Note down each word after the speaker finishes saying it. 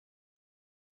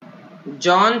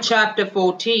John chapter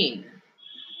 14.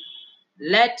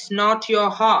 Let not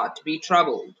your heart be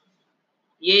troubled.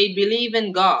 Ye believe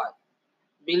in God,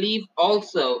 believe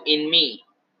also in me.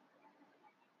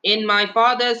 In my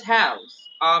Father's house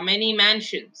are many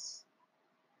mansions.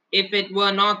 If it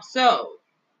were not so,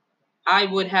 I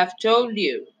would have told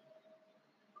you.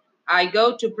 I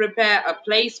go to prepare a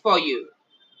place for you.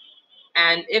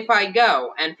 And if I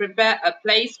go and prepare a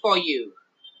place for you,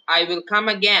 I will come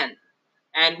again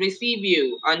and receive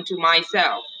you unto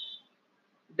myself,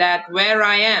 that where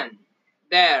I am,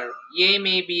 there ye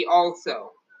may be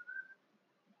also.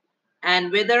 And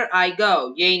whither I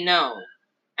go ye know,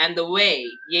 and the way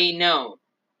ye know.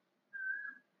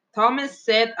 Thomas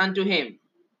said unto him,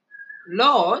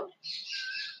 Lord,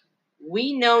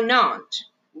 we know not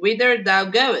whither thou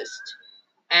goest,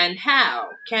 and how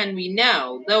can we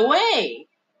know the way?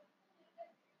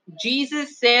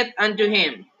 Jesus said unto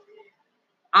him,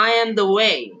 I am the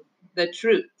way, the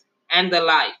truth, and the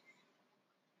life.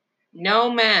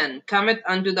 No man cometh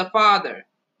unto the Father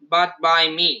but by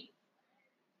me.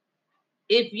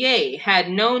 If ye had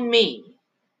known me,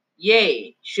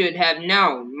 ye should have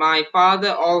known my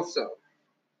Father also.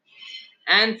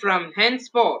 And from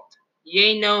henceforth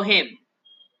ye know him,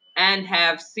 and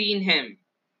have seen him.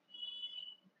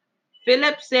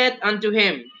 Philip said unto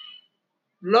him,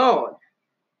 Lord,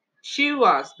 shew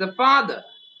us the Father,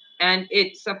 and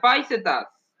it sufficeth us.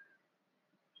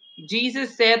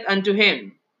 Jesus said unto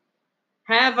him,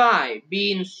 Have I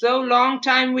been so long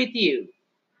time with you,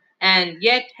 and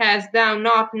yet hast thou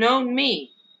not known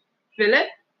me, Philip?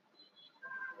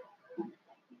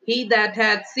 He that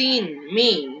hath seen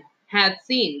me hath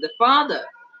seen the Father.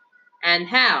 And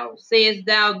how sayest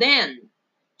thou then,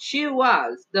 Shew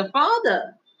us the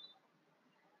Father?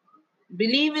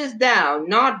 Believest thou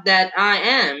not that I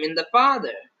am in the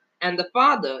Father, and the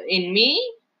Father in me?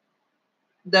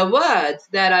 The words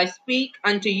that I speak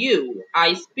unto you,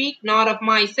 I speak not of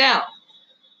myself,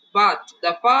 but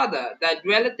the Father that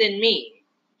dwelleth in me,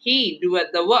 he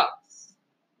doeth the works.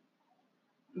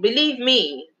 Believe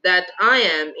me that I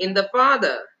am in the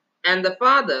Father, and the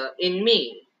Father in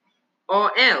me,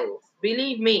 or else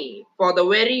believe me for the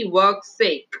very work's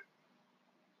sake.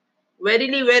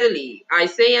 Verily, verily, I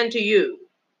say unto you,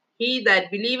 he that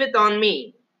believeth on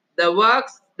me, the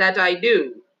works that I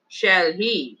do, shall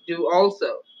he do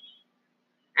also.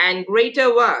 And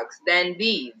greater works than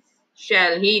these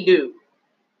shall he do,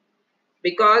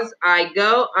 because I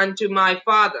go unto my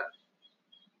Father.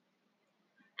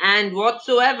 And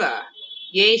whatsoever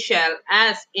ye shall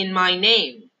ask in my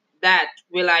name, that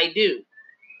will I do,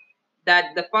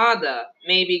 that the Father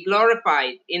may be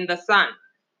glorified in the Son.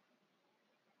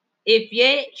 If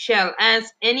ye shall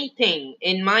ask anything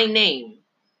in my name,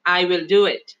 I will do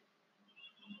it.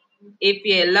 If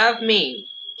ye love me,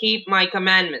 keep my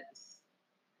commandments.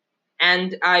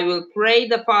 And I will pray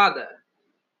the Father,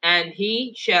 and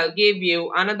he shall give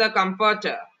you another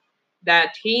Comforter,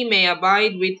 that he may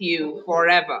abide with you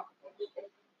forever.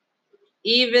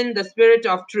 Even the Spirit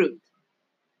of truth,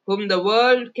 whom the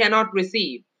world cannot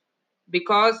receive,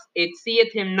 because it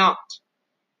seeth him not,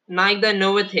 neither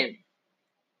knoweth him.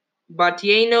 But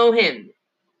ye know him,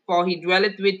 for he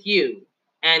dwelleth with you,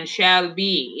 and shall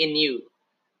be in you.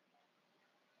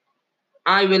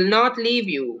 I will not leave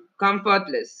you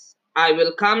comfortless. I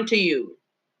will come to you.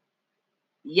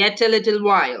 Yet a little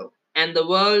while, and the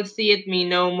world seeth me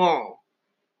no more.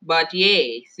 But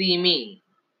ye see me.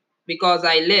 Because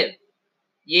I live,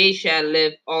 ye shall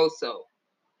live also.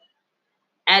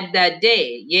 At that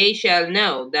day ye shall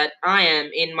know that I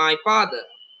am in my Father,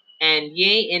 and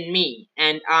ye in me,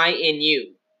 and I in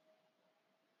you.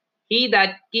 He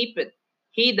that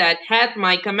hath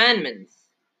my commandments,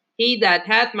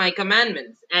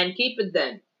 and keepeth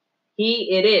them,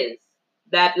 he it is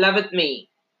that loveth me.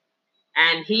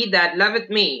 And he that loveth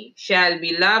me shall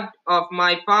be loved of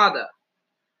my Father,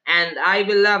 and I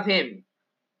will love him,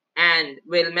 and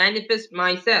will manifest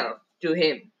myself to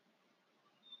him.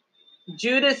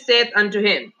 Judas said unto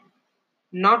him,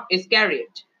 not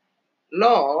Iscariot,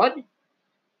 Lord,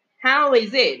 how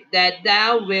is it that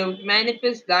thou wilt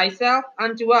manifest thyself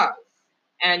unto us,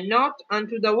 and not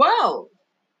unto the world?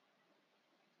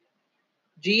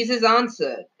 Jesus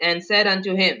answered and said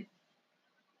unto him,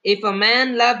 If a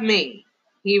man love me,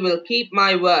 he will keep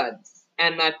my words,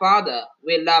 and my Father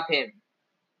will love him,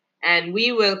 and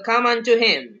we will come unto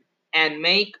him, and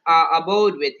make our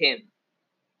abode with him.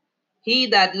 He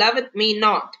that loveth me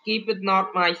not keepeth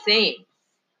not my sayings,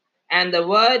 and the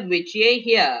word which ye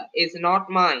hear is not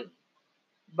mine,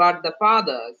 but the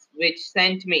Father's which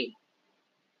sent me.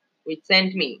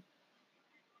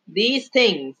 These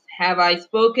things have I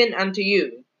spoken unto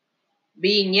you,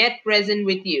 being yet present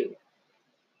with you.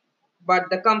 But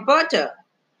the Comforter,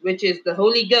 which is the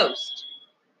Holy Ghost,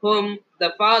 whom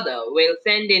the Father will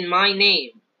send in my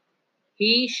name,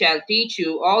 he shall teach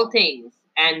you all things,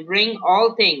 and bring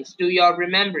all things to your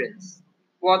remembrance,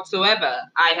 whatsoever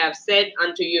I have said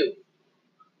unto you.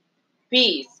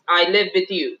 Peace I live with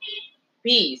you,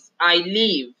 peace I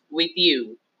leave with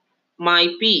you,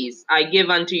 my peace I give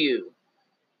unto you.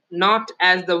 Not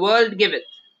as the world giveth,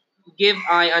 give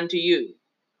I unto you.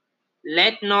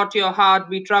 Let not your heart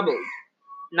be troubled,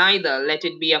 neither let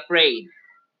it be afraid.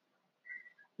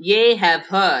 Ye have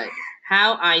heard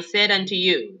how I said unto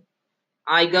you,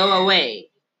 I go away,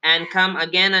 and come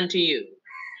again unto you.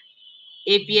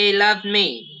 If ye loved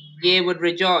me, ye would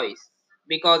rejoice,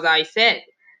 because I said,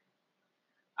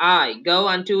 I go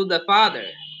unto the Father,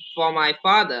 for my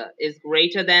Father is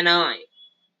greater than I.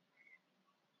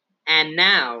 And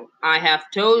now I have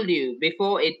told you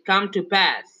before it come to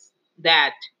pass,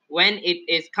 that when it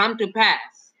is come to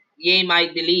pass, ye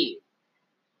might believe.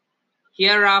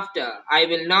 Hereafter I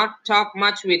will not talk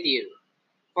much with you,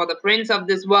 for the prince of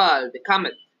this world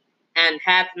cometh, and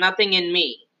hath nothing in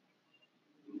me,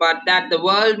 but that the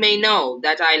world may know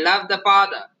that I love the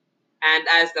Father, and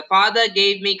as the Father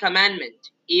gave me commandment,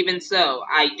 even so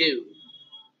I do.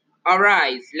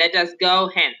 Arise, let us go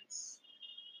hence.